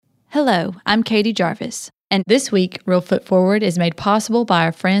Hello, I'm Katie Jarvis, and this week, Real Foot Forward is made possible by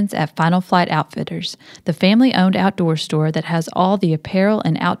our friends at Final Flight Outfitters, the family-owned outdoor store that has all the apparel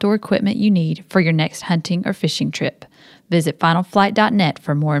and outdoor equipment you need for your next hunting or fishing trip. Visit finalflight.net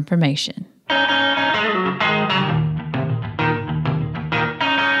for more information.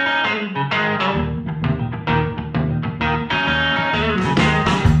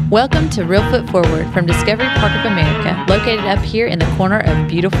 Welcome to Real Foot Forward from Discovery Park of America, located up here in the corner of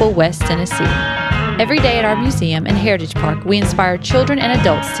beautiful West Tennessee. Every day at our museum and Heritage Park, we inspire children and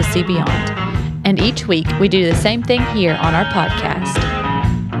adults to see beyond. And each week, we do the same thing here on our podcast.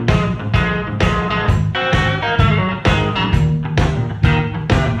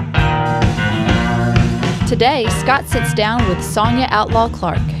 Today, Scott sits down with Sonia Outlaw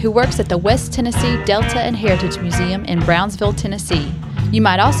Clark, who works at the West Tennessee Delta and Heritage Museum in Brownsville, Tennessee. You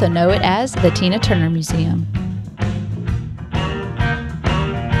might also know it as the Tina Turner Museum.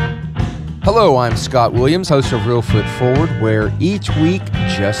 Hello, I'm Scott Williams, host of Real Foot Forward, where each week,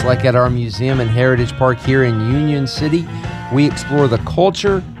 just like at our museum and Heritage Park here in Union City, we explore the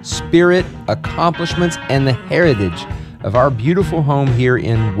culture, spirit, accomplishments, and the heritage of our beautiful home here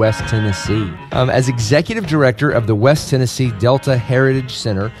in West Tennessee. As executive director of the West Tennessee Delta Heritage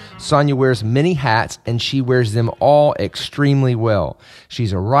Center, Sonia wears many hats, and she wears them all extremely well.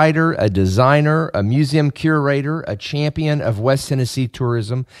 She's a writer, a designer, a museum curator, a champion of West Tennessee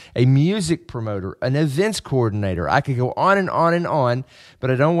tourism, a music promoter, an events coordinator. I could go on and on and on,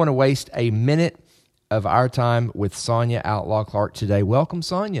 but I don't want to waste a minute of our time with Sonia Outlaw Clark today. Welcome,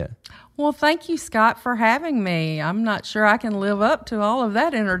 Sonia. Well, thank you, Scott, for having me. I'm not sure I can live up to all of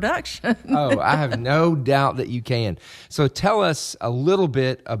that introduction. Oh, I have no doubt that you can. So tell us a little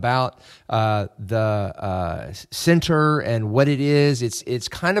bit about the center and what it is. It's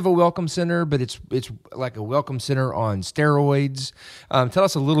kind of a welcome center, but it's like a welcome center on steroids. Tell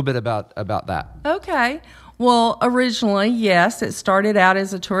us a little bit about that. Okay. Well, originally, yes, it started out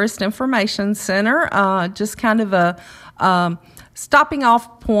as a tourist information center, just kind of a stopping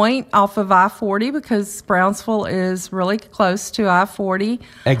off point off of I-40 because Brownsville is really close to I-40.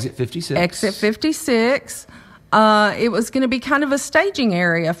 Exit 56. Exit 56. It was going to be kind of a staging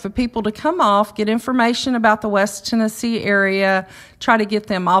area for people to come off, get information about the West Tennessee area, try to get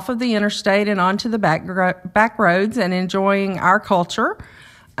them off of the interstate and onto the back roads and enjoying our culture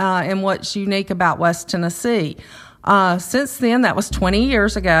and what's unique about West Tennessee. Since then, that was 20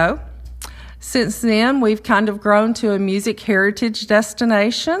 years ago. Since then, we've kind of grown to a music heritage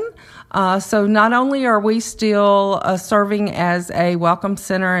destination. So not only are we still serving as a welcome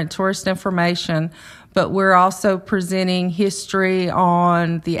center and tourist information, but we're also presenting history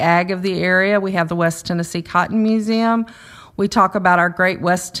on the ag of the area. We have the West Tennessee Cotton Museum. We talk about our great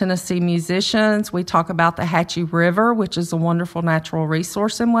West Tennessee musicians. We talk about the Hatchie River, which is a wonderful natural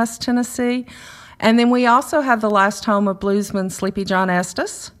resource in West Tennessee. And then we also have the last home of bluesman Sleepy John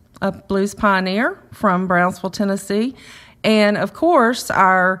Estes, a blues pioneer from Brownsville, Tennessee. And of course,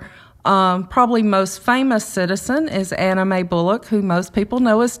 our probably most famous citizen is Anna Mae Bullock, who most people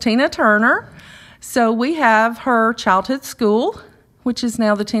know as Tina Turner. So we have her childhood school, which is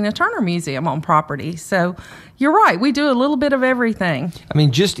now the Tina Turner Museum on property. So you're right, we do a little bit of everything. I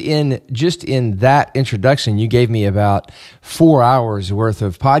mean, just in that introduction, you gave me about 4 hours worth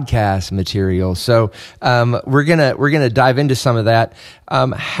of podcast material. So we're gonna dive into some of that.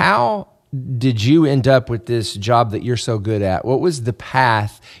 How did you end up with this job that you're so good at? What was the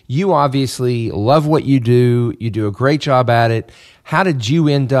path? You obviously love what you do. You do a great job at it. How did you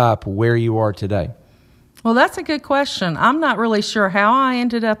end up where you are today? Well, that's a good question. I'm not really sure how I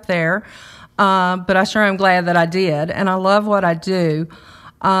ended up there, but I sure am glad that I did, and I love what I do.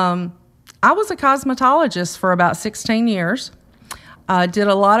 I was a cosmetologist for about 16 years. Did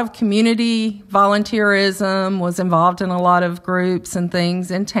a lot of community volunteerism, was involved in a lot of groups and things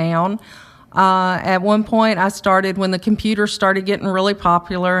in town. At one point, I started when the computers started getting really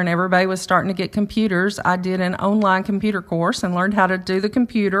popular and everybody was starting to get computers. I did an online computer course and learned how to do the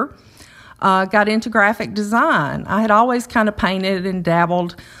computer. Got into graphic design. I had always kind of painted and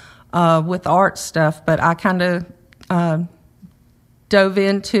dabbled with art stuff, but I kind of dove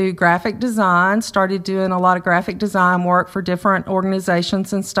into graphic design, started doing a lot of graphic design work for different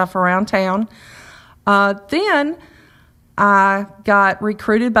organizations and stuff around town. Then I got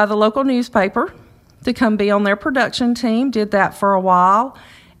recruited by the local newspaper to come be on their production team, did that for a while.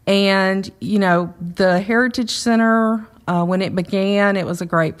 And, you know, the Heritage Center, when it began, it was a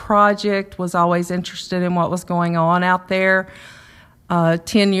great project, was always interested in what was going on out there.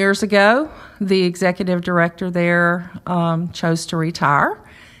 10 years ago, the executive director there chose to retire.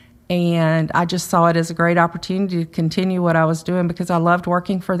 And I just saw it as a great opportunity to continue what I was doing because I loved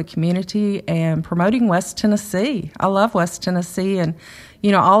working for the community and promoting West Tennessee. I love West Tennessee, and,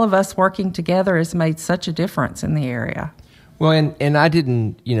 all of us working together has made such a difference in the area. Well, and I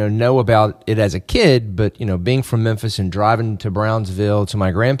didn't, know about it as a kid, but, being from Memphis and driving to Brownsville to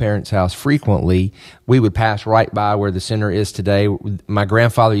my grandparents' house frequently, we would pass right by where the center is today. My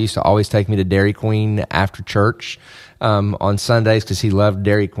grandfather used to always take me to Dairy Queen after church on Sundays because he loved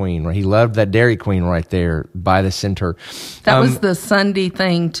Dairy Queen. He loved that Dairy Queen right there by the center. That was the Sunday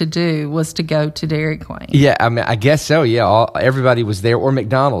thing to do, was to go to Dairy Queen. Yeah, I guess so. Yeah, everybody was there, or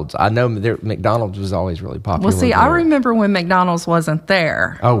McDonald's. I know McDonald's was always really popular. Well, see, I remember when McDonald's wasn't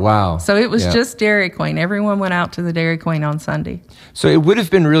there. Oh, wow. So it was just Dairy Queen. Everyone went out to the Dairy Queen on Sunday. So it would have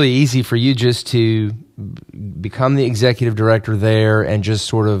been really easy for you just to become the executive director there and just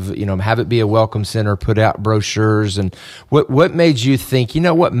sort of, have it be a welcome center, put out brochures. And what made you think,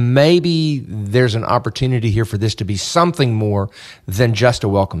 maybe there's an opportunity here for this to be something more than just a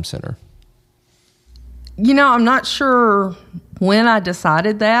welcome center? I'm not sure when I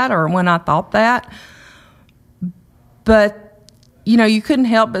decided that or when I thought that, but, you couldn't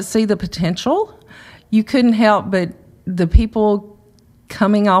help but see the potential. You couldn't help but the people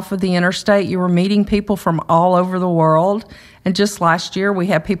coming off of the interstate. You were meeting people from all over the world. And just last year, we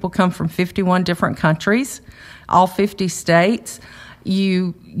had people come from 51 different countries, all 50 states.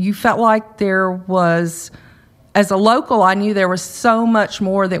 You felt like there was, as a local, I knew there was so much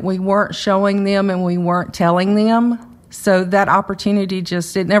more that we weren't showing them and we weren't telling them. So that opportunity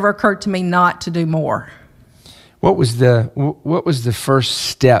it never occurred to me not to do more. What was the first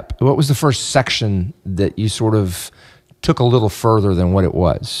step? What was the first section that you sort of took a little further than what it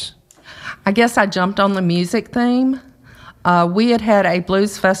was? I guess I jumped on the music theme. We had a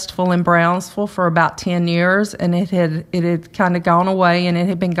blues festival in Brownsville for about 10 years, and it had kind of gone away, and it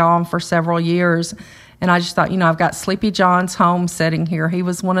had been gone for several years. And I just thought, I've got Sleepy John's home sitting here. He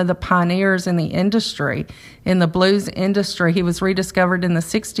was one of the pioneers in the industry, in the blues industry. He was rediscovered in the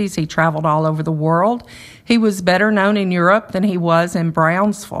 60s. He traveled all over the world. He was better known in Europe than he was in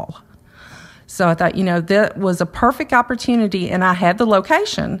Brownsville. So I thought, that was a perfect opportunity, and I had the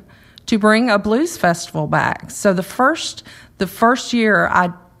location to bring a blues festival back. So the first year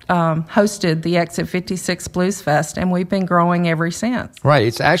I hosted the Exit 56 Blues Fest, and we've been growing ever since. Right.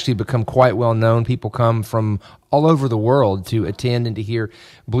 It's actually become quite well known. People come from all over the world to attend and to hear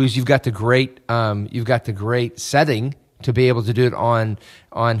blues. You've got the great setting to be able to do it on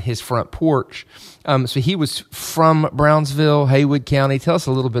his front porch. So he was from Brownsville, Haywood County. Tell us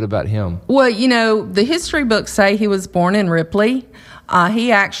a little bit about him. Well, the history books say he was born in Ripley.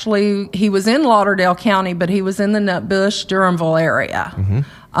 He was in Lauderdale County, but he was in the Nutbush, Durhamville area.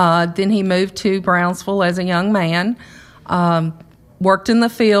 Mm-hmm. Then he moved to Brownsville as a young man, worked in the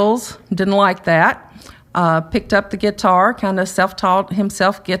fields, didn't like that, picked up the guitar, kind of self-taught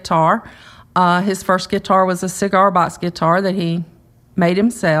himself guitar. His first guitar was a cigar box guitar that he made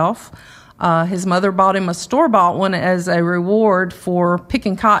himself. His mother bought him a store-bought one as a reward for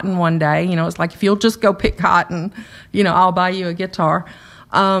picking cotton one day. It's like, if you'll just go pick cotton, I'll buy you a guitar.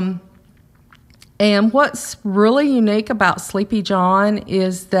 And what's really unique about Sleepy John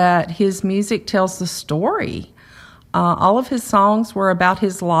is that his music tells the story. All of his songs were about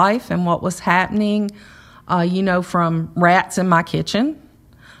his life and what was happening, from Rats in My Kitchen,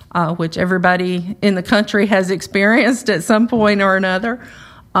 which everybody in the country has experienced at some point or another,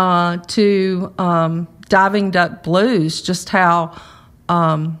 to Diving Duck Blues, just how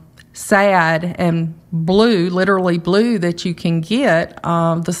sad and blue, literally blue, that you can get.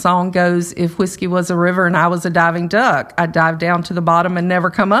 The song goes, if whiskey was a river and I was a diving duck, I'd dive down to the bottom and never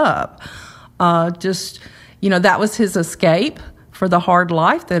come up. That was his escape for the hard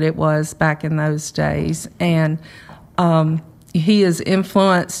life that it was back in those days. And he has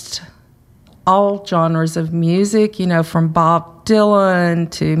influenced all genres of music, from Bob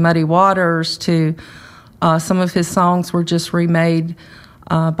Dylan to Muddy Waters to some of his songs were just remade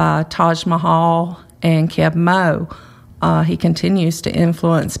by Taj Mahal and Keb Mo. He continues to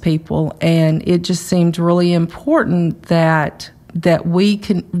influence people, and it just seemed really important that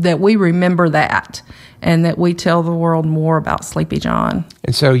we remember that, and that we tell the world more about Sleepy John.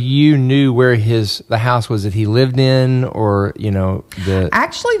 And so you knew where the house was that he lived in, or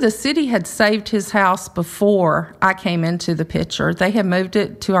Actually, the city had saved his house before I came into the picture. They had moved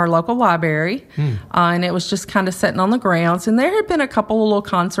it to our local library, and it was just kind of sitting on the grounds. And there had been a couple of little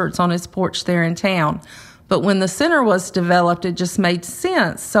concerts on his porch there in town. But when the center was developed, it just made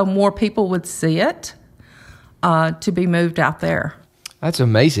sense, so more people would see it, to be moved out there. That's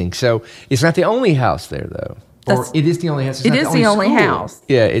amazing. So it's not the only house there, though. It is the only house. It is the only house.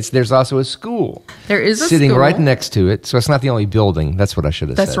 Yeah, there's also a school. There is a sitting school right next to it. So it's not the only building. That's what I should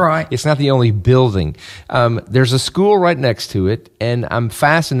have said. That's right. It's not the only building. There's a school right next to it, and I'm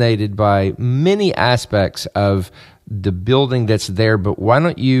fascinated by many aspects of the building that's there. But why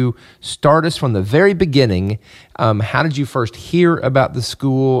don't you start us from the very beginning? How did you first hear about the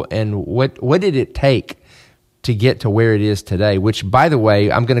school, and what did it take to get to where it is today? Which, by the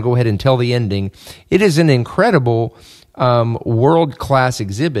way, I'm going to go ahead and tell the ending. It is an incredible world-class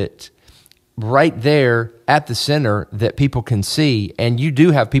exhibit right there at the center that people can see. And you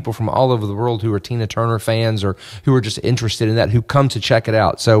do have people from all over the world who are Tina Turner fans or who are just interested in that, who come to check it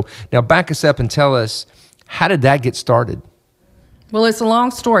out. So now back us up and tell us, how did that get started? Well, it's a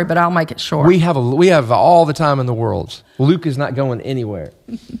long story, but I'll make it short. We have all the time in the world. Luke is not going anywhere.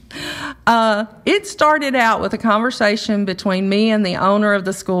 It started out with a conversation between me and the owner of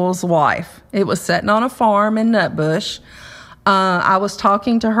the school's wife. It was sitting on a farm in Nutbush. I was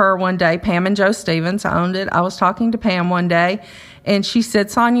talking to her one day, Pam and Joe Stevens owned it. I was talking to Pam one day, and she said,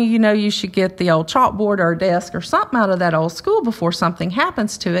 Sonia, you should get the old chalkboard or a desk or something out of that old school before something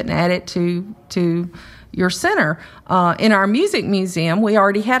happens to it and add it to your center. In our music museum, we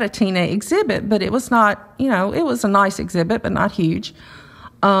already had a Tina exhibit, but it was not, it was a nice exhibit, but not huge.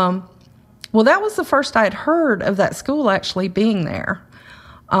 Well, that was the first I had heard of that school actually being there.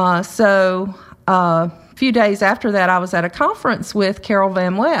 So a few days after that, I was at a conference with Carol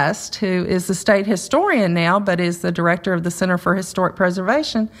Van West, who is the state historian now, but is the director of the Center for Historic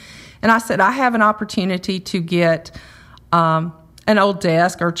Preservation. And I said, I have an opportunity to get an old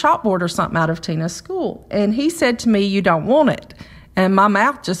desk or chalkboard or something out of Tina's school. And he said to me, you don't want it. And my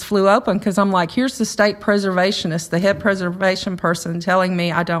mouth just flew open because I'm like, here's the state preservationist, the head preservation person telling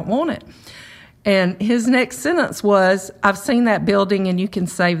me I don't want it. And his next sentence was, I've seen that building and you can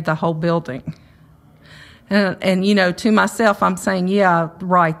save the whole building. And to myself, I'm saying, yeah,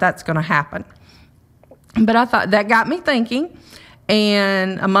 right, that's going to happen. But I thought that got me thinking.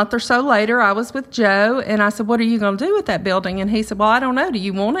 And a month or so later, I was with Joe, and I said, what are you going to do with that building? And he said, well, I don't know. Do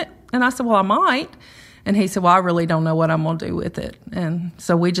you want it? And I said, well, I might. And he said, well, I really don't know what I'm going to do with it. And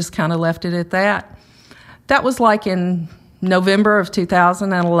so we just kind of left it at that. That was like in November of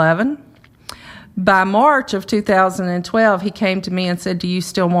 2011. By March of 2012, he came to me and said, do you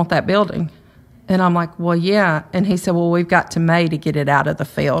still want that building? And I'm like, well, yeah. And he said, well, we've got to May to get it out of the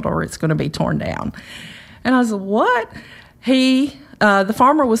field or it's going to be torn down. And I said, what? The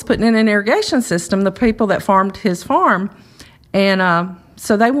farmer was putting in an irrigation system, the people that farmed his farm, and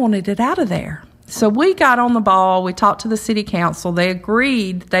so they wanted it out of there. So we got on the ball. We talked to the city council. They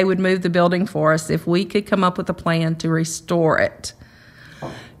agreed they would move the building for us if we could come up with a plan to restore it.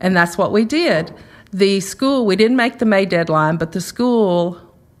 And that's what we did. The school, we didn't make the May deadline, but the school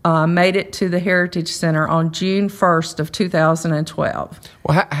made it to the Heritage Center on June 1st of 2012.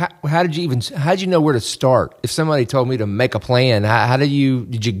 Well, how did you know where to start? If somebody told me to make a plan, did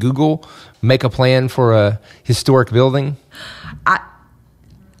you Google make a plan for a historic building?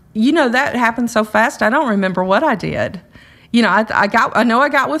 That happened so fast, I don't remember what I did. I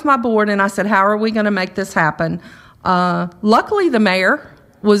got with my board and I said, how are we going to make this happen? Luckily, the mayor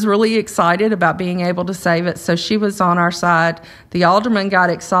was really excited about being able to save it, so she was on our side. The alderman got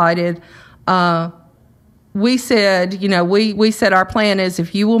excited. We said, we said our plan is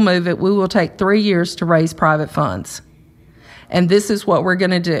if you will move it, we will take 3 years to raise private funds. And this is what we're going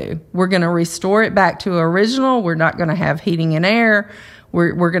to do. We're going to restore it back to original. We're not going to have heating and air.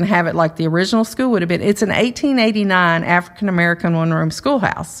 We're going to have it like the original school would have been. It's an 1889 African-American one-room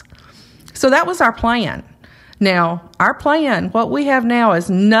schoolhouse. So that was our plan. Now, our plan, what we have now, is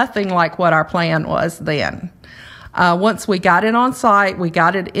nothing like what our plan was then. Once we got it on site, we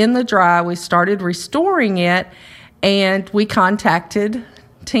got it in the dry, we started restoring it, and we contacted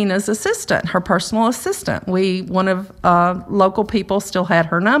Tina's assistant, her personal assistant. One of local people still had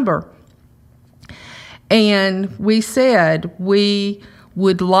her number. And we said we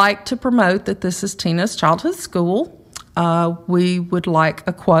would like to promote that this is Tina's childhood school. We would like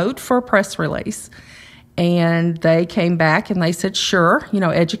a quote for a press release. And they came back and they said, sure,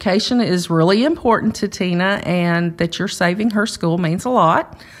 education is really important to Tina and that you're saving her school means a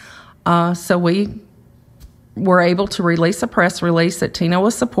lot. So we were able to release a press release that Tina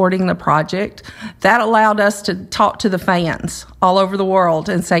was supporting the project. That allowed us to talk to the fans all over the world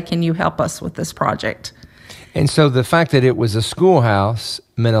and say, can you help us with this project? And so the fact that it was a schoolhouse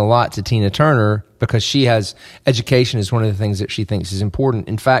meant a lot to Tina Turner because education is one of the things that she thinks is important.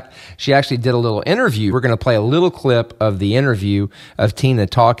 In fact, she actually did a little interview. We're going to play a little clip of the interview of Tina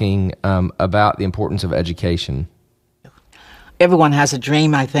talking about the importance of education. Everyone has a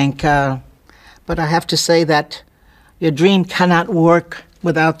dream, I think. but I have to say that your dream cannot work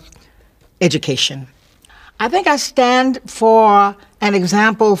without education. I think I stand for an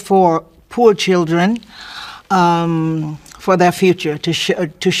example for poor children, for their future,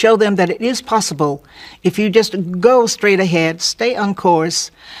 to show them that it is possible. If you just go straight ahead, stay on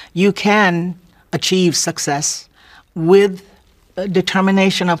course, you can achieve success with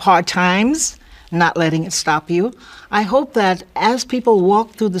determination of hard times, not letting it stop you. I hope that as people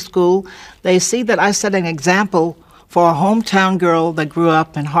walk through the school, they see that I set an example for a hometown girl that grew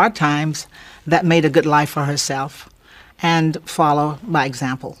up in hard times that made a good life for herself, and follow my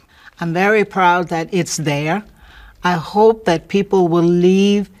example. I'm very proud that it's there. I hope that people will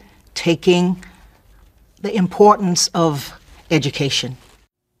leave taking the importance of education.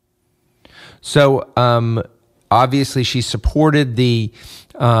 So obviously she supported the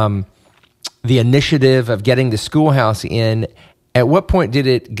initiative of getting the schoolhouse in. At what point did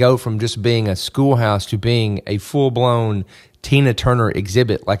it go from just being a schoolhouse to being a full-blown Tina Turner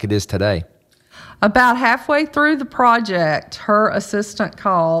exhibit like it is today? About halfway through the project, her assistant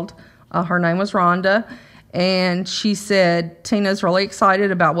called. Her name was Rhonda, and she said, Tina's really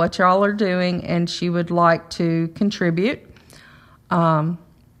excited about what y'all are doing, and she would like to contribute.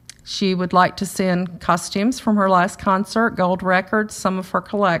 She would like to send costumes from her last concert, gold records, some of her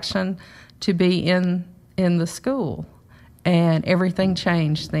collection, to be in the school. And everything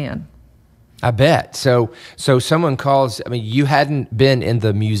changed then. I bet. So someone calls, I mean, you hadn't been in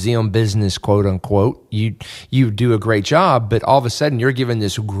the museum business, quote unquote. You do a great job, but all of a sudden you're given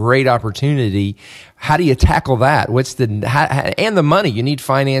this great opportunity. How do you tackle that? And the money, you need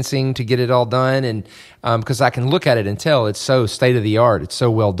financing to get it all done. And, because I can look at it and tell it's so state of the art. It's so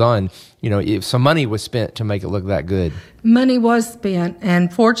well done. You know, if some money was spent to make it look that good. Money was spent.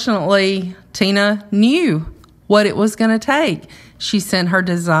 And fortunately, Tina knew what it was going to take. She sent her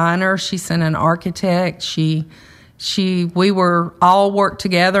designer, she sent an architect, we were all worked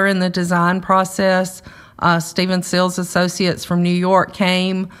together in the design process. Stephen Seals Associates from New York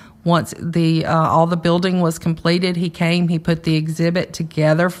came. Once all the building was completed, he came, he put the exhibit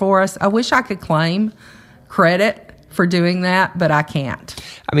together for us. I wish I could claim credit for doing that, but I can't.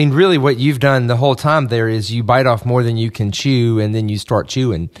 I mean, really what you've done the whole time there is you bite off more than you can chew, and then you start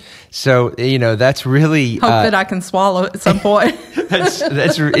chewing. So, you know, that's really... Hope that I can swallow at some point.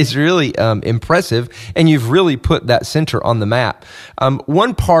 It's really impressive, and you've really put that center on the map.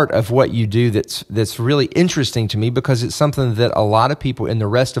 One part of what you do that's really interesting to me, because it's something that a lot of people in the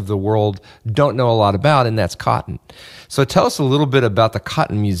rest of the world don't know a lot about, and that's cotton. So tell us a little bit about the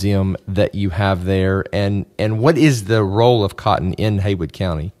Cotton Museum that you have there, and what is the role of cotton in Haywood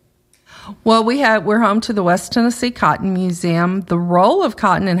County? Well, we're home to the West Tennessee Cotton Museum. The role of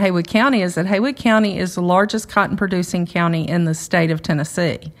cotton in Haywood County is that Haywood County is the largest cotton-producing county in the state of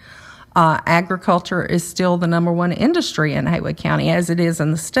Tennessee. Agriculture is still the number one industry in Haywood County, as it is in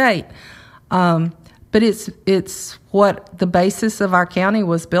the state. But it's what the basis of our county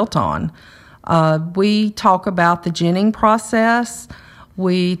was built on. We talk about the ginning process.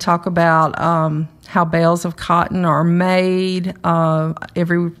 We talk about how bales of cotton are made,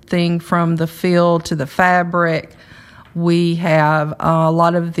 everything from the field to the fabric. We have a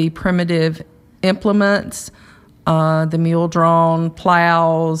lot of the primitive implements, the mule-drawn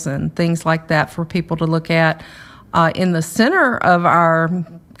plows and things like that for people to look at. In the center of our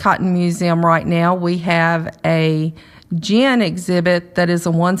Cotton Museum right now, we have a gin exhibit that is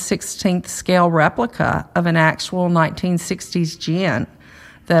a 1/16th scale replica of an actual 1960s gin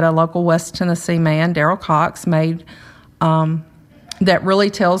that a local West Tennessee man, Darrell Cox, made, that really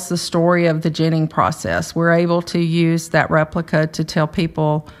tells the story of the ginning process. We're able to use that replica to tell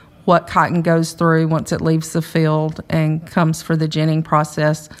people what cotton goes through once it leaves the field and comes for the ginning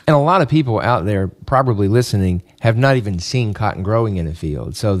process. And a lot of people out there probably listening have not even seen cotton growing in a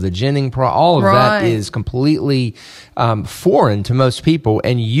field. So the ginning, all of that is completely foreign to most people.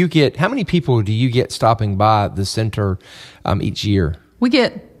 And how many people do you get stopping by the center each year? We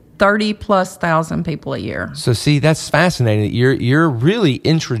get 30,000+ people a year. So see, that's fascinating. You're really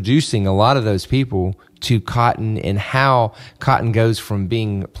introducing a lot of those people to cotton and how cotton goes from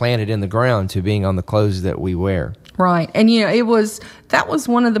being planted in the ground to being on the clothes that we wear. Right. And, that was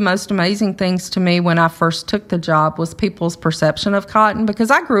one of the most amazing things to me when I first took the job was people's perception of cotton, because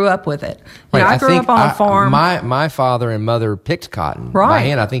I grew up with it. I grew up on a farm. My father and mother picked cotton by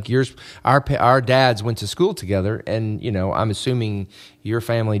hand. I think our dads went to school together, and, I'm assuming your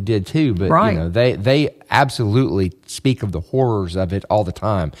family did too, but, they absolutely speak of the horrors of it all the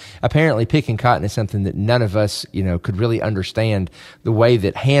time. Apparently, picking cotton is something that none of us, could really understand, the way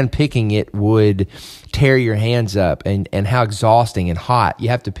that hand picking it would tear your hands up, and how exhausting and hot. You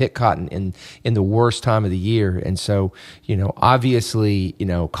have to pick cotton in the worst time of the year. And so, obviously,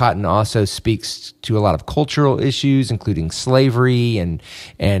 cotton also speaks to a lot of cultural issues, including slavery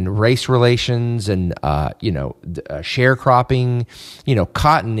and race relations and, sharecropping.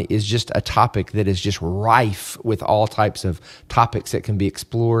 Cotton is just a topic that is just rife with all types of topics that can be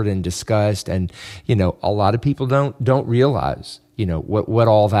explored and discussed. And, a lot of people don't realize what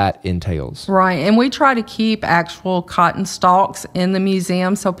all that entails. Right. And we try to keep actual cotton stalks in the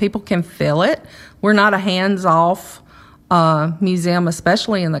museum so people can feel it. We're not a hands-off museum,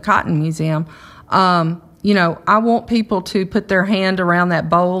 especially in the Cotton Museum. I want people to put their hand around that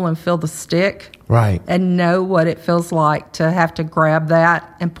bowl and feel the stick. Right. And know what it feels like to have to grab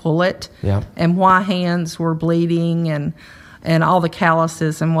that and pull it. Yeah. And why hands were bleeding and all the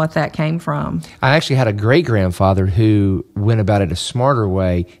calluses and what that came from. I actually had a great-grandfather who went about it a smarter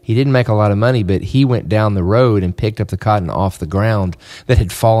way. He didn't make a lot of money, but he went down the road and picked up the cotton off the ground that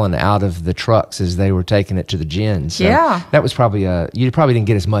had fallen out of the trucks as they were taking it to the gin. So yeah. That was probably you probably didn't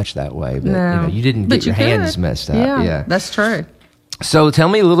get as much that way, but no. You didn't get your hands messed up. Yeah, that's true. So tell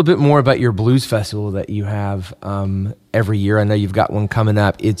me a little bit more about your blues festival that you have every year. I know you've got one coming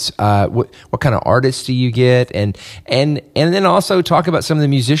up. It's what kind of artists do you get, and then also talk about some of the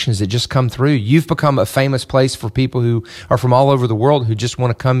musicians that just come through. You've become a famous place for people who are from all over the world who just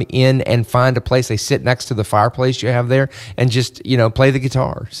want to come in and find a place. They sit next to the fireplace you have there and just play the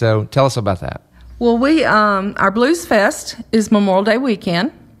guitar. So tell us about that. Well, we our Blues Fest is Memorial Day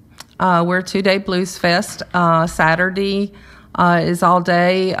weekend. We're a 2-day Blues Fest. Saturday is all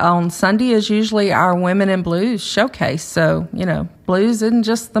day. On Sunday is usually our Women in Blues showcase. So, blues isn't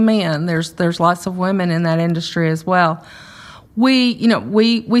just the men. There's lots of women in that industry as well.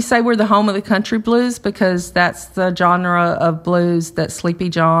 We say we're the home of the country blues because that's the genre of blues that Sleepy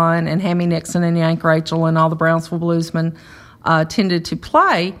John and Hammy Nixon and Yank Rachel and all the Brownsville bluesmen tended to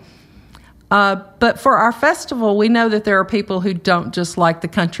play. But for our festival, we know that there are people who don't just like the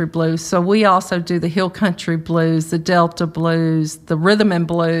country blues. So we also do the hill country blues, the Delta blues, the rhythm and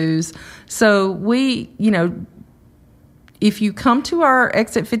blues. So we, if you come to our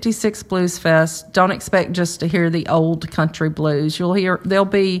Exit 56 Blues Fest, don't expect just to hear the old country blues. There'll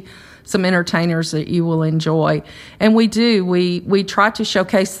be some entertainers that you will enjoy. And we try to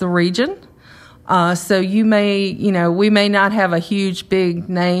showcase the region. So we may not have a huge, big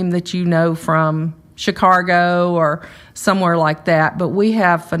name that from Chicago or somewhere like that, but we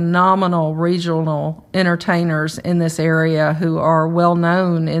have phenomenal regional entertainers in this area who are well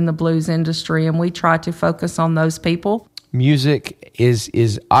known in the blues industry, and we try to focus on those people. Music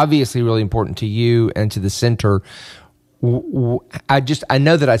is obviously really important to you and to the center. I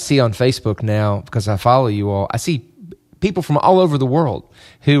know that I see on Facebook now, because I follow you all, I see people from all over the world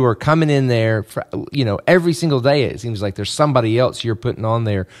who are coming in there for, every single day. It seems like there's somebody else you're putting on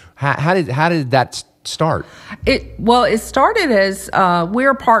there. How did that start? It started as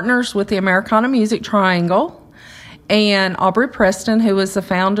we're partners with the Americana Music Triangle, and Aubrey Preston, who is the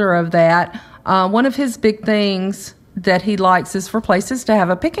founder of that. One of his big things that he likes is for places to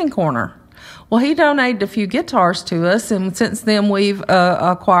have a picking corner. Well, he donated a few guitars to us, and since then we've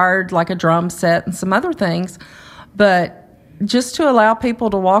acquired like a drum set and some other things. But just to allow people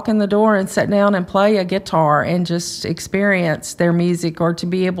to walk in the door and sit down and play a guitar and just experience their music, or to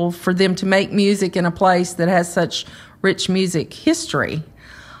be able for them to make music in a place that has such rich music history.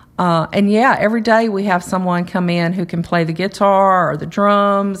 Every day we have someone come in who can play the guitar or the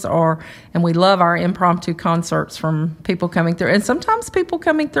drums, and we love our impromptu concerts from people coming through. And sometimes people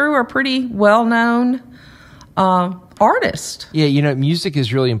coming through are pretty well-known artist. Yeah, music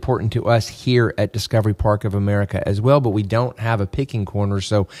is really important to us here at Discovery Park of America as well, but we don't have a picking corner.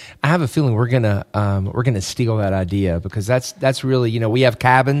 So I have a feeling we're gonna steal that idea, because that's really, we have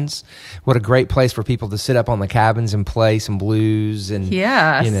cabins. What a great place for people to sit up on the cabins and play some blues, and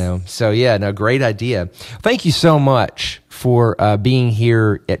yes. Great idea. Thank you so much for being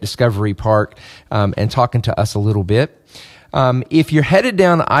here at Discovery Park and talking to us a little bit. If you're headed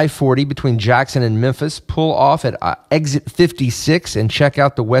down I-40 between Jackson and Memphis, pull off at exit 56 and check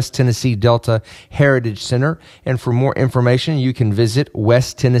out the West Tennessee Delta Heritage Center. And for more information, you can visit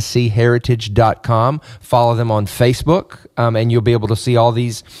westtennesseeheritage.com. Follow them on Facebook, and you'll be able to see all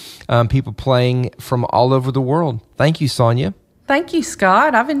these people playing from all over the world. Thank you, Sonia. Thank you,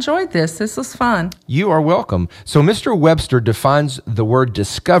 Scott. I've enjoyed this. This was fun. You are welcome. So Mr. Webster defines the word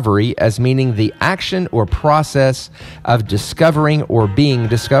discovery as meaning the action or process of discovering or being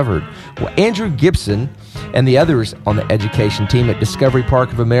discovered. Well, Andrew Gibson and the others on the education team at Discovery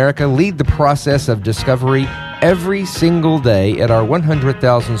Park of America lead the process of discovery every single day at our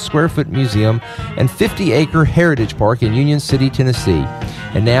 100,000 square foot museum and 50-acre heritage park in Union City, Tennessee.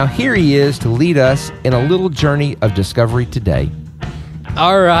 And now here he is to lead us in a little journey of discovery today.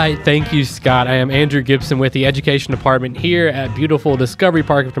 All right, thank you, Scott. I am Andrew Gibson with the Education Department here at beautiful Discovery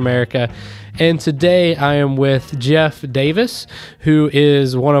Park of America. And today I am with Jeff Davis, who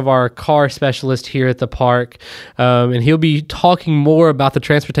is one of our car specialists here at the park. And he'll be talking more about the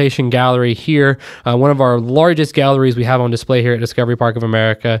Transportation Gallery here, one of our largest galleries we have on display here at Discovery Park of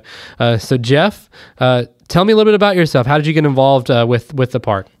America. So Jeff, tell me a little bit about yourself. How did you get involved with the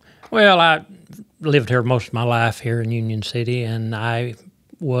park? Well, I lived here most of my life here in Union City, and I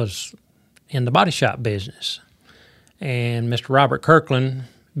was in the body shop business. And Mr. Robert Kirkland,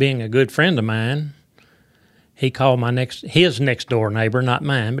 being a good friend of mine, he called his next door neighbor, not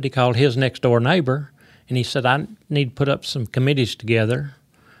mine, but he called his next door neighbor, and he said, I need to put up some committees together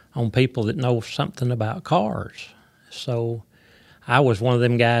on people that know something about cars. So I was one of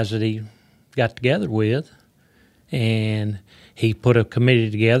them guys that he got together with, and he put a committee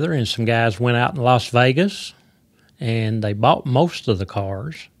together, and some guys went out in Las Vegas, and they bought most of the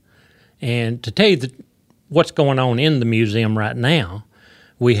cars. And to tell you what's going on in the museum right now,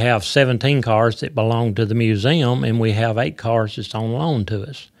 we have 17 cars that belong to the museum, and we have 8 cars that's on loan to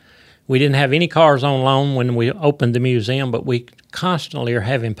us. We didn't have any cars on loan when we opened the museum, but we constantly are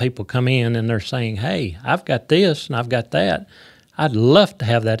having people come in, and they're saying, hey, I've got this and I've got that. I'd love to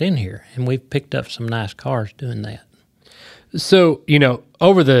have that in here. And we've picked up some nice cars doing that. So,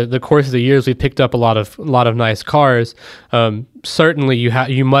 over the course of the years, we picked up a lot of nice cars. Certainly,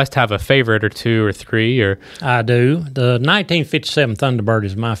 you must have a favorite or two or three. Or I do. The 1957 Thunderbird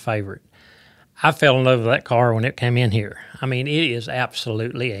is my favorite. I fell in love with that car when it came in here. I mean, it is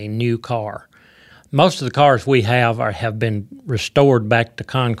absolutely a new car. Most of the cars we have been restored back to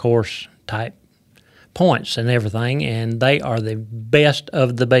concourse type points and everything, and they are the best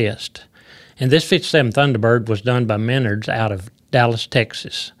of the best. And this 57 Thunderbird was done by Menards out of Dallas,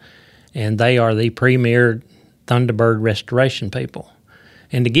 Texas. And they are the premier Thunderbird restoration people.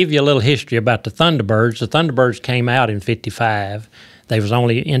 And to give you a little history about the Thunderbirds came out in 55. They was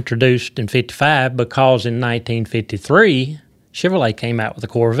only introduced in 55 because in 1953, Chevrolet came out with a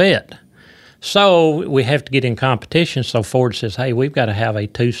Corvette. So we have to get in competition. So Ford says, hey, we've got to have a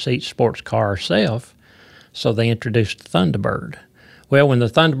 2-seat sports car ourselves. So they introduced the Thunderbird. Well, when the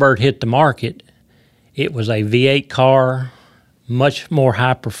Thunderbird hit the market, it was a V8 car, much more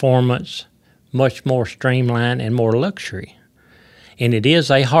high performance, much more streamlined, and more luxury. And it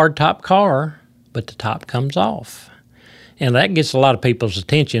is a hardtop car, but the top comes off. And that gets a lot of people's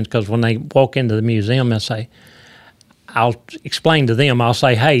attention because when they walk into the museum, they'll say, I'll explain to them, I'll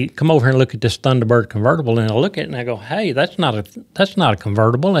say, hey, come over here and look at this Thunderbird convertible. And they'll look at it and they go, hey, that's not a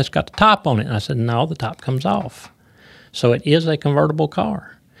convertible. That's got the top on it. And I said, no, the top comes off. So it is a convertible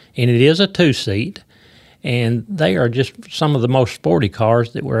car, and it is a 2-seat, and they are just some of the most sporty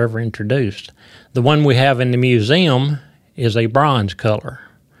cars that were ever introduced. The one we have in the museum is a bronze color.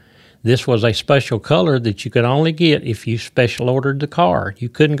 This was a special color that you could only get if you special ordered the car. You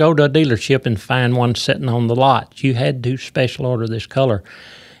couldn't go to a dealership and find one sitting on the lot. You had to special order this color,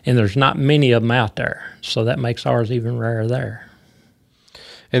 and there's not many of them out there, so that makes ours even rarer there.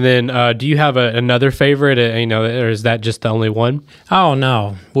 And then, do you have another favorite? Or is that just the only one? Oh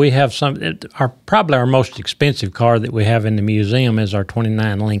no, we have probably our most expensive car that we have in the museum is our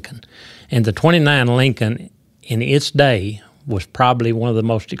 '29 Lincoln, and the '29 Lincoln in its day was probably one of the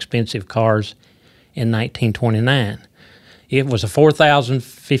most expensive cars in 1929. It was a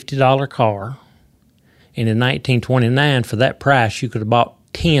 $4,050 car, and in 1929, for that price, you could have bought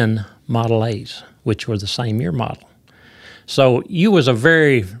 10 Model A's, which were the same year model. So you was a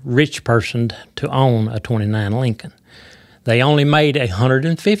very rich person to own a '29 Lincoln. They only made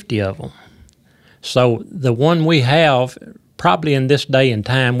 150 of them. So the one we have, probably in this day and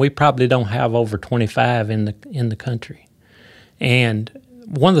time, we probably don't have over 25 in the country. And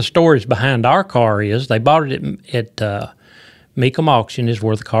one of the stories behind our car is they bought it at Mecum Auction is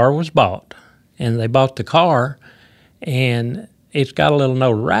where the car was bought. And they bought the car, and it's got a little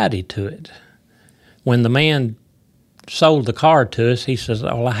notoriety to it. When the man sold the car to us, he says,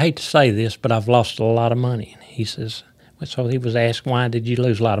 well, I hate to say this, but I've lost a lot of money. He says, so he was asked, why did you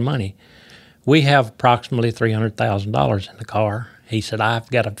lose a lot of money? We have approximately $300,000 in the car. He said, I've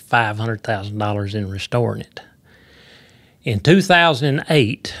got $500,000 in restoring it. In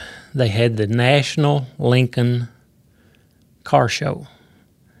 2008, they had the National Lincoln Car Show.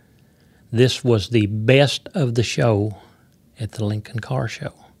 This was the best of the show at the Lincoln Car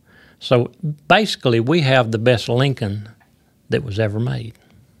Show. So basically, we have the best Lincoln that was ever made.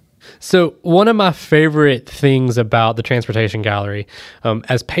 So one of my favorite things about the Transportation Gallery,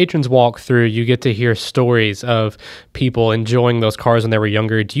 as patrons walk through, you get to hear stories of people enjoying those cars when they were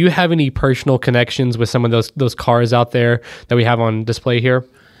younger. Do you have any personal connections with some of those cars out there that we have on display here?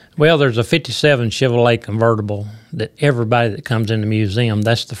 Well, there's a 57 Chevrolet convertible that everybody that comes in the museum,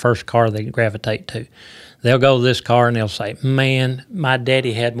 that's the first car they gravitate to. They'll go to this car and they'll say, man, my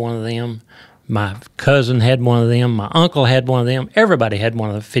daddy had one of them. My cousin had one of them. My uncle had one of them. Everybody had one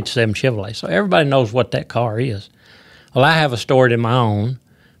of the 57 Chevrolet. So everybody knows what that car is. Well, I have a story of my own.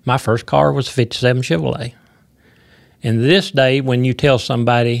 My first car was a 57 Chevrolet. And this day, when you tell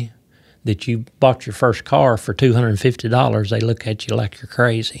somebody that you bought your first car for $250, they look at you like you're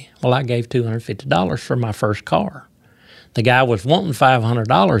crazy. Well, I gave $250 for my first car. The guy was wanting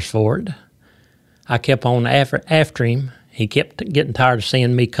 $500 for it. I kept on after him. He kept getting tired of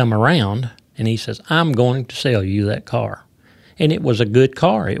seeing me come around. And he says, I'm going to sell you that car. And it was a good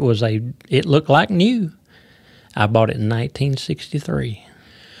car. It looked like new. I bought it in 1963.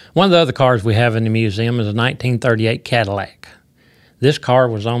 One of the other cars we have in the museum is a 1938 Cadillac. This car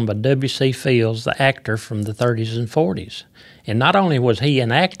was owned by W.C. Fields, the actor from the 30s and 40s. And not only was he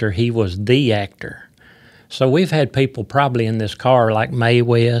an actor, he was the actor. So we've had people probably in this car like Mae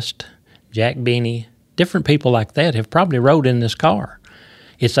West, Jack Benny, different people like that have probably rode in this car.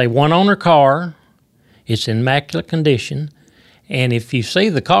 It's a one-owner car. It's in immaculate condition. And if you see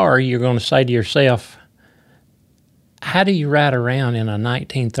the car, you're going to say to yourself, how do you ride around in a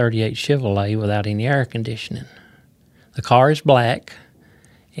 1938 Chevrolet without any air conditioning? The car is black,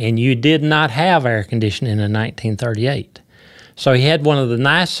 and you did not have air conditioning in 1938. So he had one of the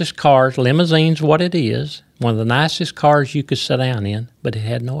nicest cars, limousine's what it is, one of the nicest cars you could sit down in, but it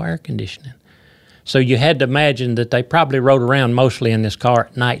had no air conditioning. So you had to imagine that they probably rode around mostly in this car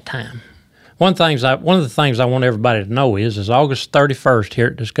at nighttime. One of the things I want everybody to know is August 31st here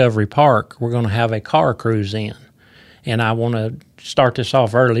at Discovery Park, we're going to have a car cruise in. And I want to start this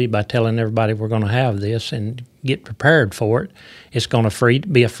off early by telling everybody we're going to have this and get prepared for it. It's going to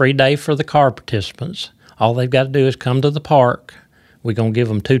be a free day for the car participants. All they've got to do is come to the park. We're going to give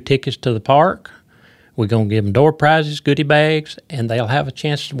them 2 tickets to the park. We're going to give them door prizes, goodie bags, and they'll have a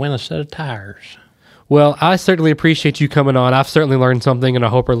chance to win a set of tires. Well, I certainly appreciate you coming on. I've certainly learned something, and I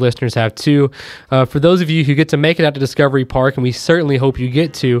hope our listeners have too. For those of you who get to make it out to Discovery Park, and we certainly hope you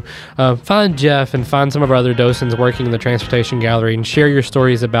get to, find Jeff and find some of our other docents working in the Transportation Gallery and share your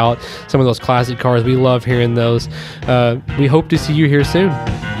stories about some of those classic cars. We love hearing those. We hope to see you here soon.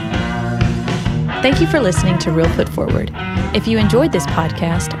 Thank you for listening to Real Foot Forward. If you enjoyed this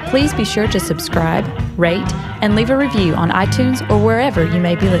podcast, please be sure to subscribe, rate, and leave a review on iTunes or wherever you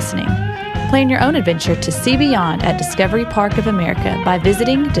may be listening. Plan your own adventure to see beyond at Discovery Park of America by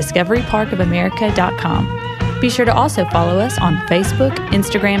visiting discoveryparkofamerica.com. Be sure to also follow us on Facebook,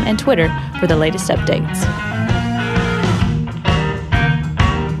 Instagram, and Twitter for the latest updates.